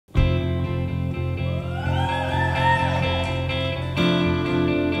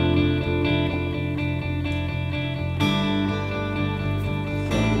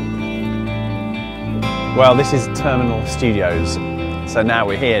Well, this is Terminal Studios, so now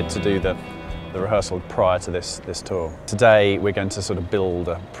we're here to do the rehearsal prior to this tour. Today we're going to sort of build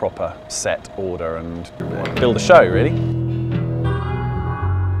a proper set order and build a show, really.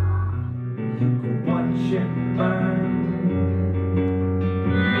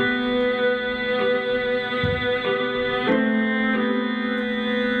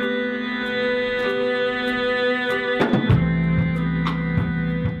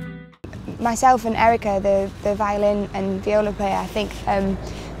 Myself and Erica, the violin and viola player, I think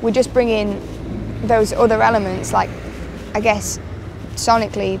we just bring in those other elements, like I guess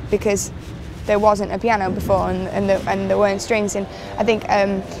sonically, because there wasn't a piano before and there weren't strings, and I think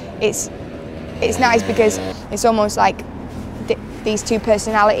it's nice because it's almost like these two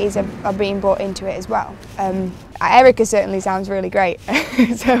personalities are being brought into it as well. Erica certainly sounds really great,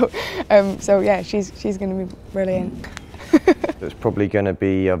 so yeah, she's going to be brilliant. It's probably going to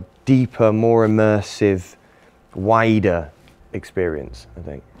be a deeper, more immersive, wider experience, I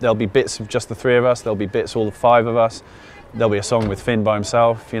think. There'll be bits of just the three of us, there'll be bits all the five of us, there'll be a song with Finn by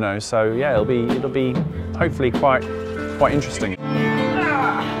himself, you know, so yeah, it'll be hopefully quite interesting.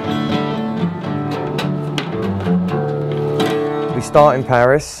 We start in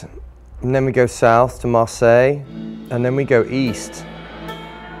Paris, and then we go south to Marseille, and then we go east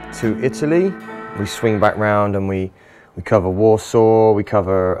to Italy. We swing back round and we cover Warsaw, we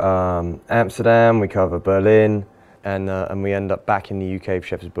cover Amsterdam, we cover Berlin, and we end up back in the UK of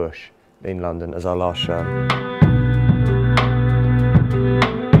Shepherd's Bush in London as our last show.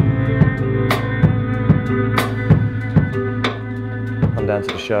 Come down to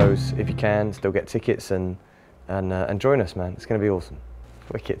the shows if you can, still get tickets and join us, man. It's going to be awesome.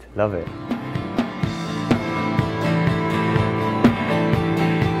 Wicked, love it.